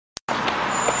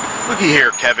Looky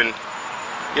here, Kevin.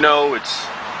 You know, it's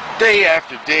day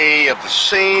after day of the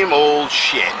same old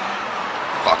shit.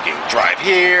 Fucking drive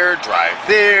here, drive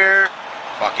there.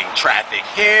 Fucking traffic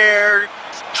here.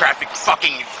 Traffic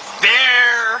fucking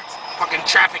there. Fucking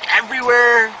traffic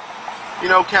everywhere. You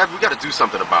know, Kev, we gotta do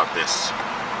something about this.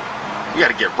 We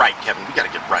gotta get right, Kevin. We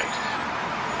gotta get right.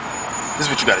 This is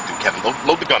what you gotta do, Kevin.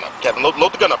 Load the gun up, Kevin.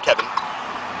 Load the gun up, Kevin.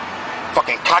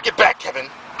 Fucking cock it back, Kevin.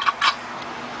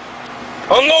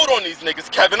 Unload on these niggas,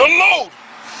 Kevin. Unload!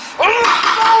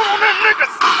 Unload on them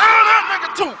niggas! That nigga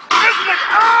too! This nigga!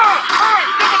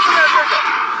 Give it to that nigga!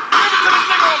 Give it to this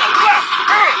nigga on the left!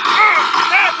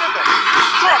 That nigga!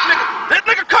 Truck, nigga! That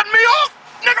nigga cutting me off!